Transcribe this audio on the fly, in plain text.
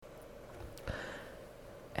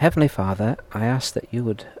Heavenly Father, I ask that you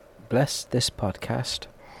would bless this podcast.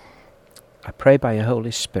 I pray by your Holy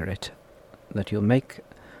Spirit that you'll make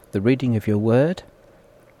the reading of your word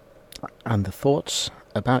and the thoughts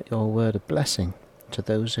about your word a blessing to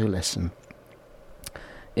those who listen.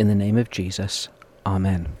 In the name of Jesus,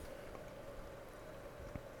 Amen.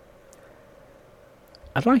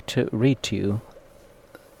 I'd like to read to you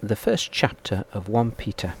the first chapter of 1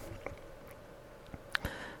 Peter.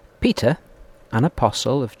 Peter, an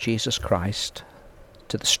apostle of Jesus Christ,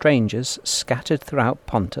 to the strangers scattered throughout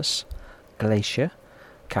Pontus, Galatia,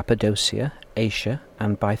 Cappadocia, Asia,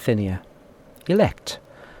 and Bithynia, elect,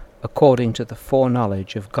 according to the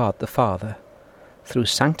foreknowledge of God the Father, through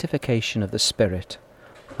sanctification of the Spirit,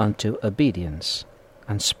 unto obedience,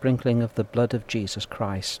 and sprinkling of the blood of Jesus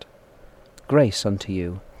Christ. Grace unto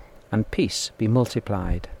you, and peace be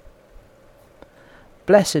multiplied.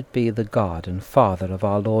 Blessed be the God and Father of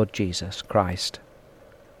our Lord Jesus Christ,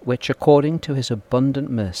 which according to his abundant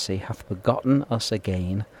mercy hath begotten us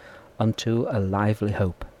again unto a lively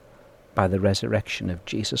hope, by the resurrection of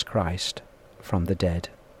Jesus Christ from the dead,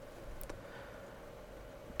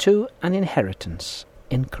 to an inheritance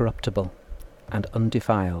incorruptible and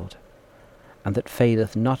undefiled, and that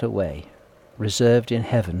fadeth not away, reserved in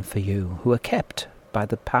heaven for you, who are kept by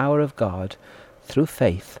the power of God through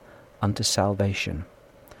faith unto salvation,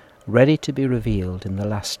 ready to be revealed in the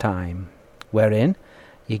last time, wherein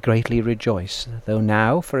ye greatly rejoice, though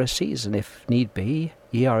now for a season, if need be,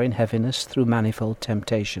 ye are in heaviness through manifold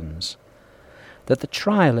temptations, that the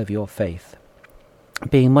trial of your faith,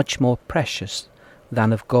 being much more precious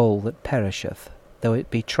than of gold that perisheth, though it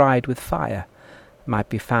be tried with fire, might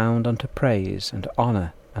be found unto praise and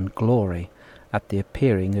honour and glory at the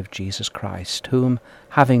appearing of Jesus Christ, whom,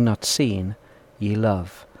 having not seen, ye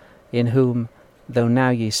love, in whom, though now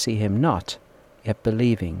ye see him not, yet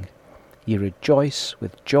believing, ye rejoice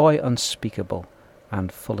with joy unspeakable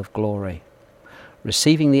and full of glory,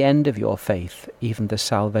 receiving the end of your faith, even the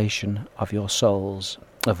salvation of your souls,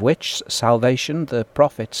 of which salvation the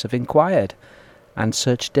prophets have inquired, and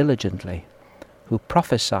searched diligently, who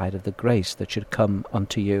prophesied of the grace that should come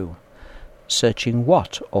unto you, searching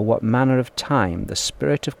what or what manner of time the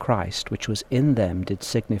Spirit of Christ which was in them did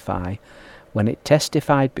signify, when it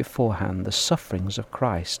testified beforehand the sufferings of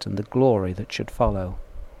Christ and the glory that should follow.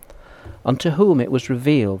 Unto whom it was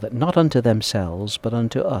revealed that not unto themselves, but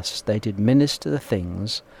unto us they did minister the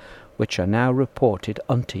things which are now reported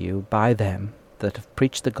unto you by them that have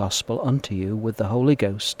preached the gospel unto you with the Holy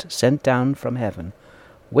Ghost sent down from heaven,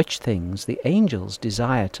 which things the angels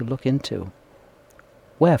desire to look into.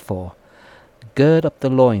 Wherefore, gird up the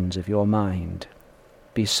loins of your mind,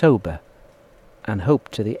 be sober, and hope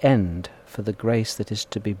to the end for the grace that is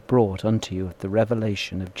to be brought unto you at the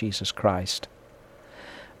revelation of Jesus Christ.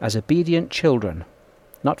 As obedient children,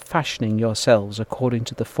 not fashioning yourselves according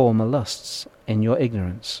to the former lusts in your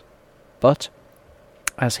ignorance, but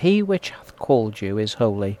as he which hath called you is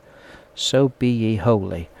holy, so be ye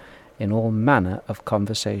holy in all manner of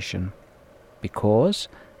conversation, because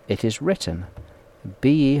it is written,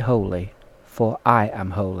 Be ye holy, for I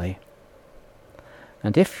am holy.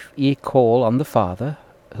 And if ye call on the Father,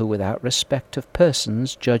 who without respect of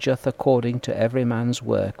persons judgeth according to every man's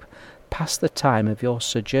work, pass the time of your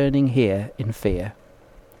sojourning here in fear.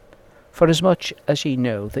 Forasmuch as ye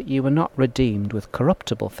know that ye were not redeemed with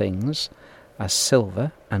corruptible things, as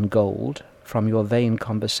silver and gold, from your vain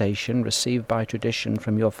conversation received by tradition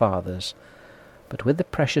from your fathers, but with the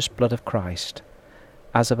precious blood of Christ,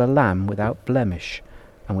 as of a lamb without blemish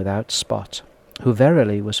and without spot, who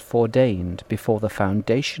verily was foreordained before the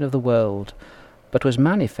foundation of the world, but was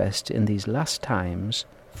manifest in these last times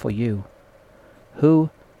for you, who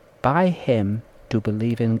by him do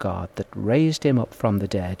believe in God, that raised him up from the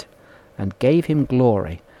dead, and gave him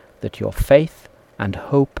glory, that your faith and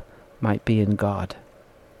hope might be in God.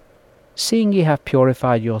 Seeing ye have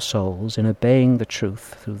purified your souls in obeying the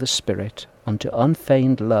truth through the Spirit unto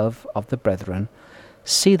unfeigned love of the brethren,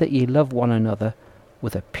 see that ye love one another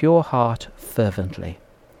with a pure heart fervently,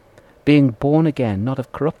 being born again not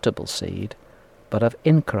of corruptible seed, but of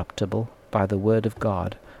incorruptible, by the word of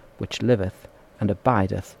God, which liveth and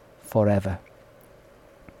abideth for ever.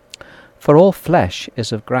 For all flesh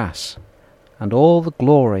is of grass, and all the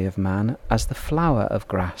glory of man as the flower of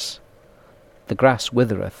grass. The grass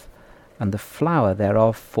withereth, and the flower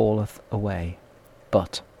thereof falleth away.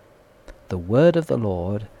 But the word of the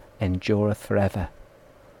Lord endureth for ever.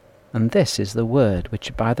 And this is the word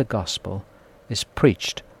which by the gospel is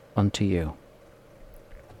preached unto you.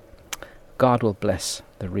 God will bless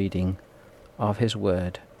the reading of his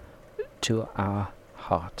word to our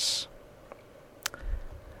hearts.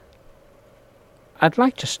 I'd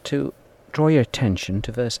like just to draw your attention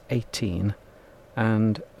to verse 18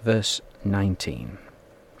 and verse 19.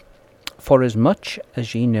 For as much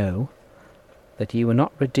as ye know that ye were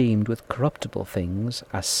not redeemed with corruptible things,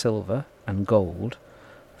 as silver and gold,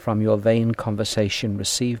 from your vain conversation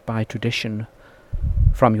received by tradition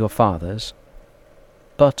from your fathers,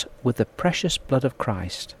 but with the precious blood of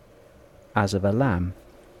Christ, as of a lamb,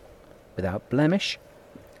 without blemish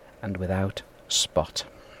and without spot.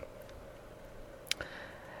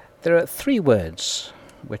 There are 3 words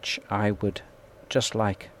which I would just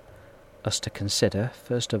like us to consider.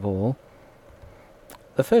 First of all,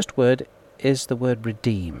 the first word is the word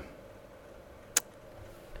redeem.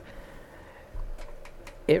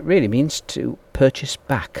 It really means to purchase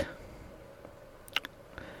back,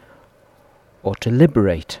 or to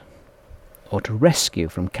liberate, or to rescue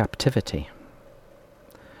from captivity,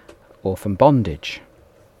 or from bondage.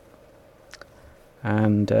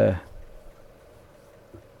 And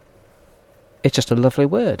it's just a lovely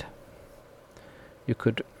word. You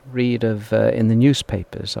could read of in the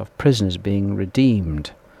newspapers of prisoners being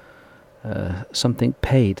redeemed, something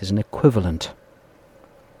paid as an equivalent.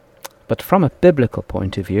 But from a biblical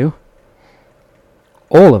point of view,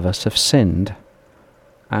 all of us have sinned,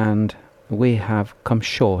 and we have come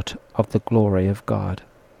short of the glory of God.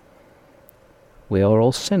 We are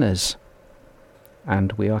all sinners,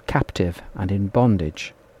 and we are captive and in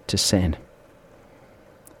bondage to sin.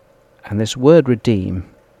 And this word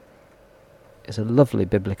redeem is a lovely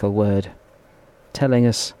biblical word, telling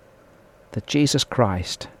us that Jesus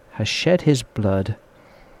Christ has shed his blood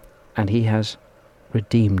and he has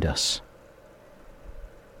redeemed us.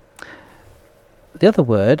 The other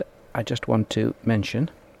word I just want to mention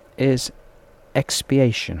is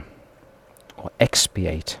expiation, or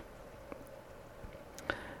expiate.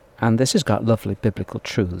 And this has got lovely biblical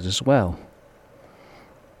truths as well.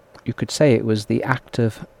 You could say it was the act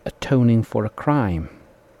of atoning for a crime,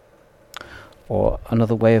 or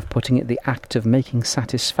another way of putting it, the act of making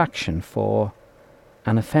satisfaction for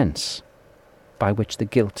an offence, by which the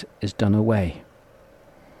guilt is done away,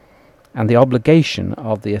 and the obligation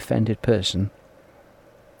of the offended person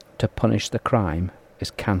to punish the crime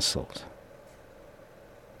is cancelled.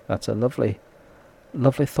 That's a lovely,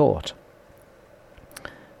 lovely thought.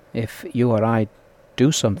 If you or I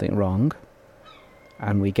do something wrong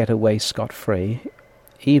and we get away scot-free,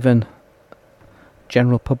 even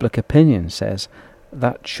general public opinion says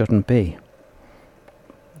that shouldn't be.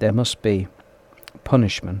 There must be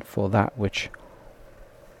punishment for that which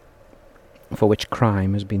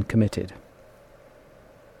crime has been committed.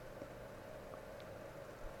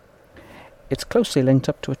 It's closely linked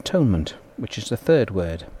up to atonement, which is the third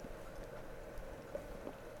word.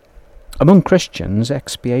 Among Christians,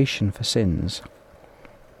 expiation for sins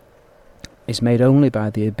is made only by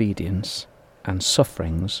the obedience and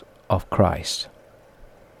sufferings of Christ.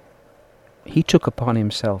 He took upon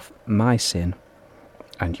himself my sin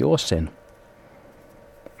and your sin,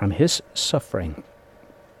 and his suffering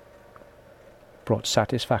brought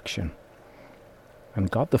satisfaction,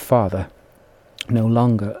 and God the Father no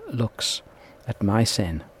longer looks at my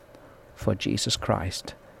sin, for Jesus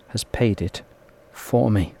Christ has paid it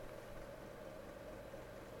for me.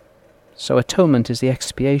 So atonement is the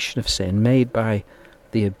expiation of sin made by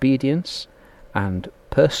the obedience and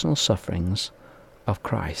personal sufferings of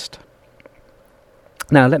Christ.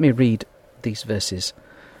 Now let me read these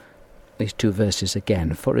two verses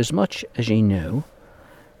again. For as much as ye know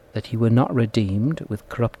that ye were not redeemed with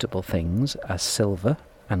corruptible things, as silver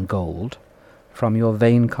and gold, from your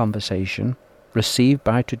vain conversation, received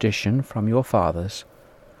by tradition from your fathers,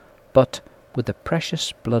 but with the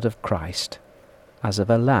precious blood of Christ, as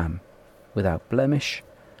of a lamb, without blemish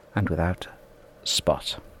and without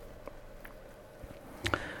spot.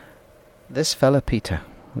 This fellow Peter,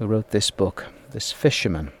 who wrote this book, this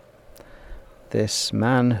fisherman, this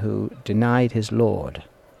man who denied his Lord,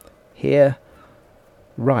 here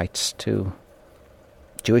writes to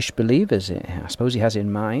Jewish believers. I suppose he has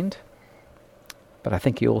in mind, but I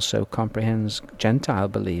think he also comprehends Gentile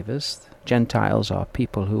believers. Gentiles are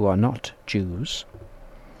people who are not Jews.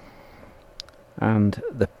 And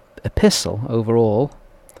the epistle, overall,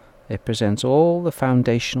 it presents all the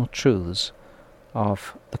foundational truths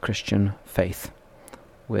of the Christian faith,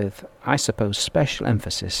 with, I suppose, special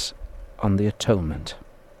emphasis on the atonement.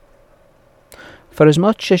 For as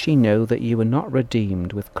much as ye know that ye were not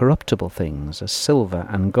redeemed with corruptible things, as silver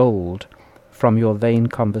and gold, from your vain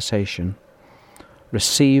conversation,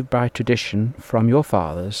 received by tradition from your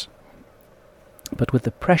fathers, but with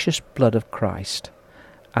the precious blood of Christ,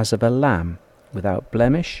 as of a lamb, without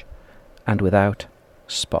blemish and without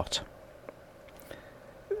spot.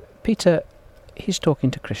 Peter he's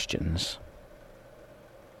talking to Christians.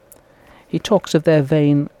 He talks of their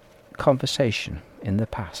vain conversation in the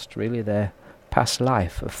past, really their past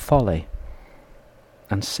life of folly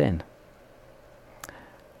and sin.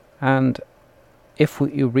 And if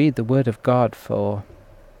you read the Word of God you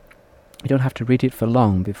don't have to read it for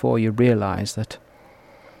long before you realize that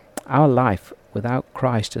our life without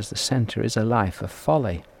Christ as the centre is a life of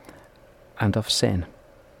folly and of sin.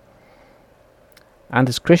 And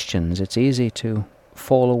as Christians, it's easy to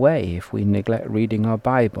fall away if we neglect reading our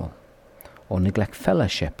Bible, or neglect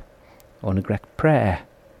fellowship, or neglect prayer.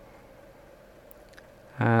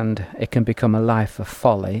 And it can become a life of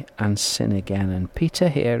folly and sin again. And Peter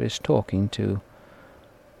here is talking to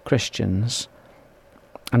Christians,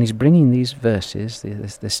 and he's bringing these verses,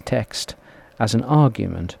 this text, as an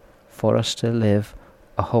argument for us to live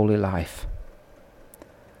a holy life.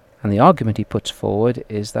 And the argument he puts forward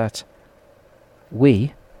is that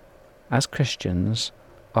we, as Christians,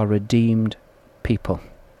 are redeemed people.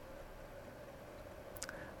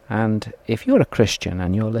 And if you're a Christian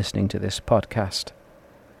and you're listening to this podcast,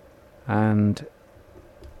 and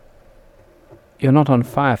you're not on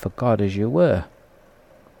fire for God as you were,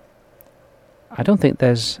 I don't think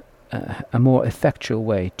there's a more effectual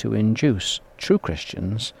way to induce true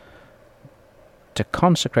Christians to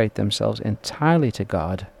consecrate themselves entirely to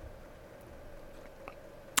God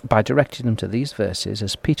by directing them to these verses,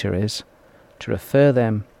 as Peter is, to refer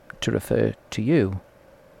to you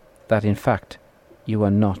that in fact you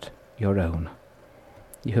are not your own.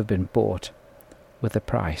 You have been bought with a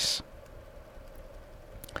price.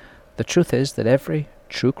 The truth is that every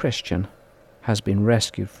true Christian has been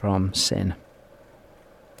rescued from sin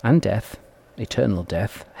and death, eternal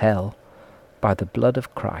death, hell, by the blood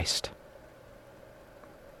of Christ.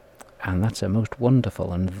 And that's a most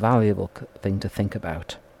wonderful and valuable thing to think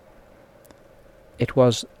about. It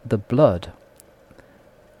was the blood,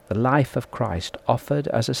 the life of Christ offered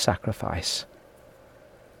as a sacrifice,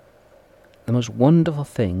 the most wonderful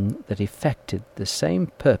thing that effected the same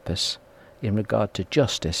purpose in regard to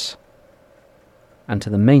justice and to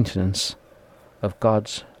the maintenance of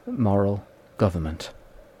God's moral government.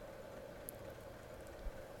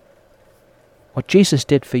 What Jesus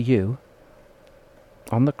did for you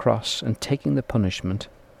on the cross and taking the punishment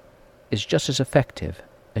is just as effective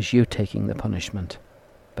as you taking the punishment,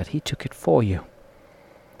 but he took it for you.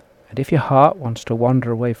 And if your heart wants to wander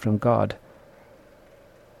away from God,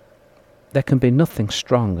 there can be nothing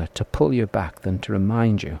stronger to pull you back than to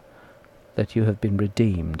remind you that you have been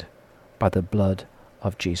redeemed by the blood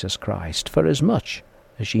of Jesus Christ. For as much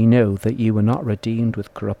as ye know that ye were not redeemed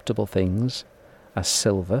with corruptible things, as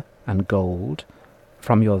silver and gold,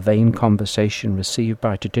 from your vain conversation received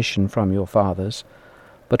by tradition from your fathers,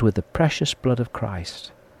 but with the precious blood of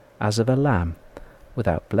Christ, as of a lamb,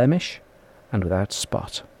 without blemish and without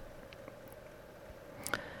spot.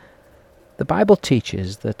 The Bible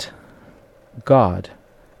teaches that God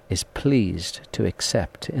is pleased to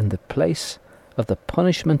accept in the place of the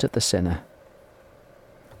punishment of the sinner,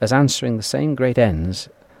 as answering the same great ends,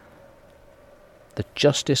 that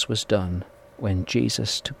justice was done when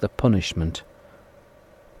Jesus took the punishment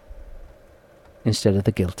instead of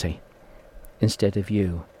the guilty, instead of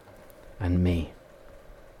you and me.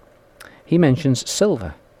 He mentions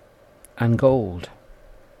silver and gold.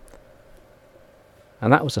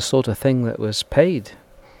 And that was the sort of thing that was paid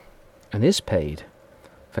and is paid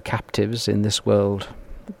for captives in this world.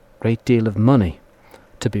 A great deal of money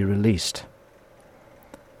to be released.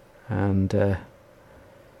 And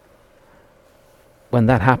when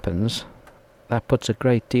that happens, that puts a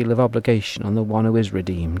great deal of obligation on the one who is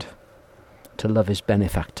redeemed to love his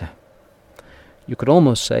benefactor. You could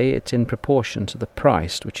almost say it's in proportion to the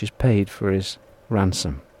price which is paid for his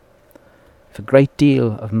ransom. If a great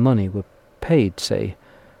deal of money were paid, say,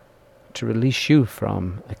 to release you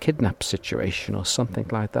from a kidnap situation or something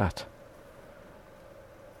like that.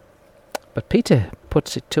 But Peter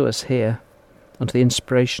puts it to us here, under the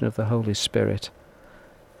inspiration of the Holy Spirit,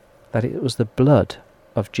 that it was the blood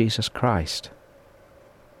of Jesus Christ.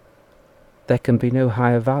 There can be no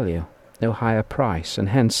higher value, no higher price, and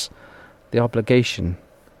hence the obligation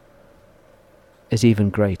is even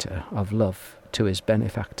greater of love to his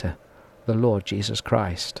benefactor, the Lord Jesus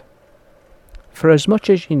Christ. For as much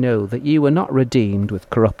as ye know that ye were not redeemed with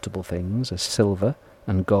corruptible things, as silver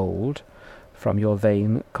and gold, from your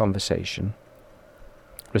vain conversation,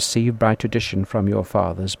 received by tradition from your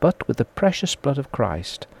fathers, but with the precious blood of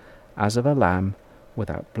Christ, as of a lamb,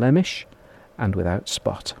 without blemish and without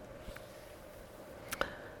spot.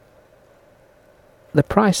 The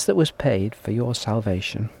price that was paid for your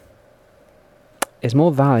salvation is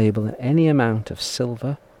more valuable than any amount of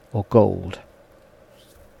silver or gold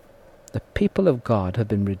The people of God have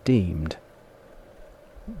been redeemed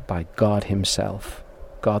by God himself,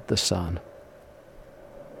 God the Son.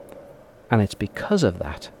 And it's because of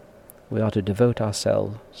that we are to devote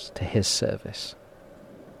ourselves to his service.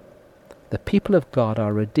 The people of God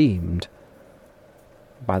are redeemed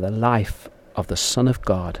by the life of the Son of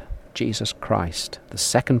God, Jesus Christ, the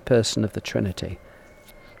second person of the Trinity,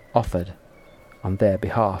 offered on their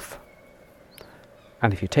behalf.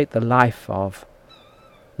 And if you take the life of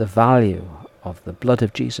the value of the blood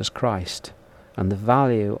of Jesus Christ and the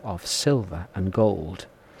value of silver and gold,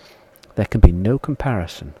 there can be no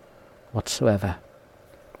comparison whatsoever.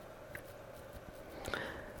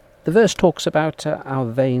 The verse talks about our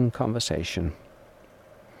vain conversation,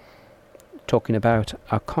 talking about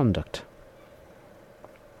our conduct.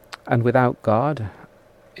 And without God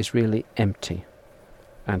is really empty,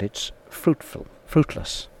 and it's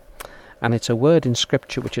fruitless. And it's a word in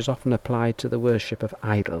Scripture which is often applied to the worship of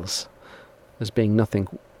idols as being nothing,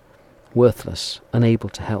 worthless, unable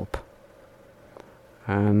to help.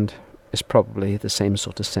 And is probably the same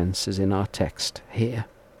sort of sense as in our text here.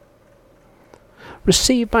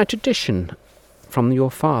 Received by tradition from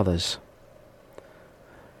your fathers.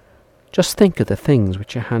 Just think of the things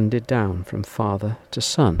which are handed down from father to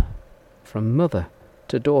son, from mother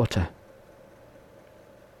to daughter.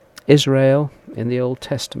 Israel in the Old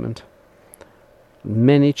Testament,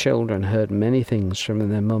 many children heard many things from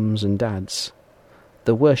their mums and dads.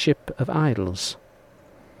 The worship of idols,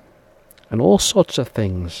 and all sorts of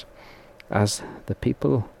things as the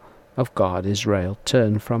people of God, Israel,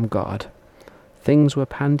 turned from God. Things were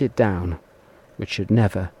handed down which should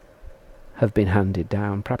never have been handed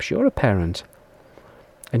down. Perhaps you're a parent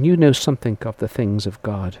and you know something of the things of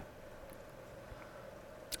God.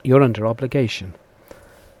 You're under obligation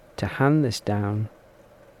to hand this down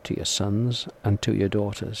to your sons and to your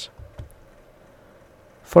daughters.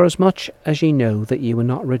 Forasmuch as ye know that ye were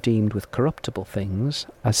not redeemed with corruptible things,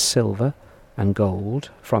 as silver and gold,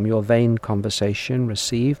 from your vain conversation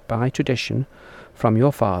received by tradition from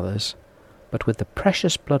your fathers, but with the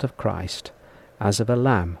precious blood of Christ, as of a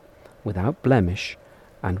lamb, without blemish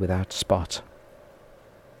and without spot.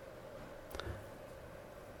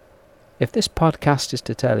 If this podcast is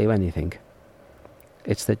to tell you anything,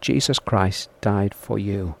 it's that Jesus Christ died for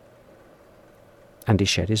you, and he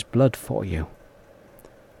shed his blood for you,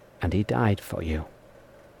 and he died for you.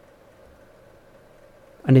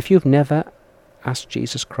 And if you've never asked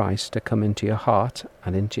Jesus Christ to come into your heart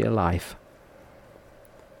and into your life,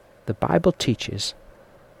 the Bible teaches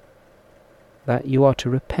that you are to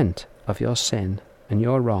repent of your sin and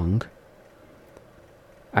your wrong,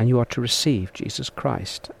 and you are to receive Jesus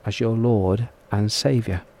Christ as your Lord and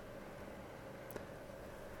Saviour.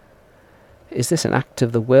 Is this an act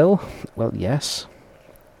of the will? Well, yes.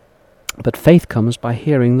 But faith comes by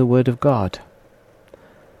hearing the Word of God.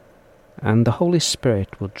 And the Holy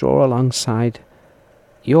Spirit will draw alongside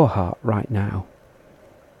your heart right now,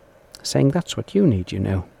 saying that's what you need, you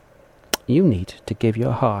know. You need to give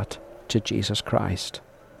your heart to Jesus Christ.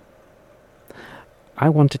 I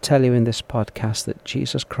want to tell you in this podcast that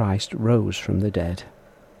Jesus Christ rose from the dead.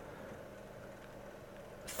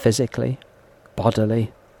 Physically,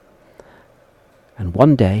 bodily, and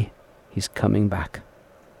one day he's coming back.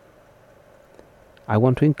 I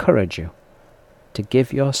want to encourage you to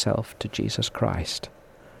give yourself to Jesus Christ.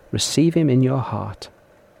 Receive him in your heart.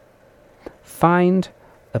 Find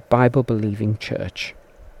a Bible-believing church.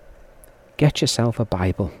 Get yourself a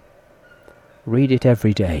Bible. Read it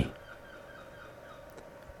every day.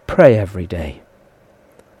 Pray every day.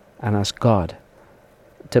 And ask God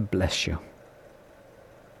to bless you.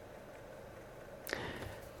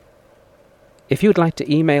 If you'd like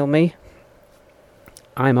to email me,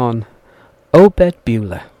 I'm on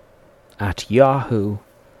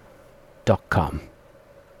obedbueller@yahoo.com.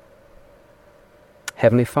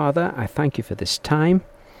 Heavenly Father, I thank you for this time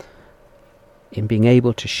in being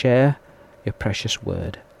able to share your precious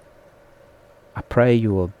word. I pray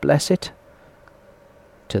you will bless it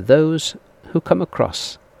to those who come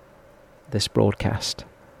across this broadcast.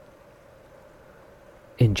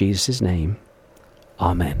 In Jesus' name,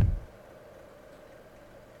 Amen.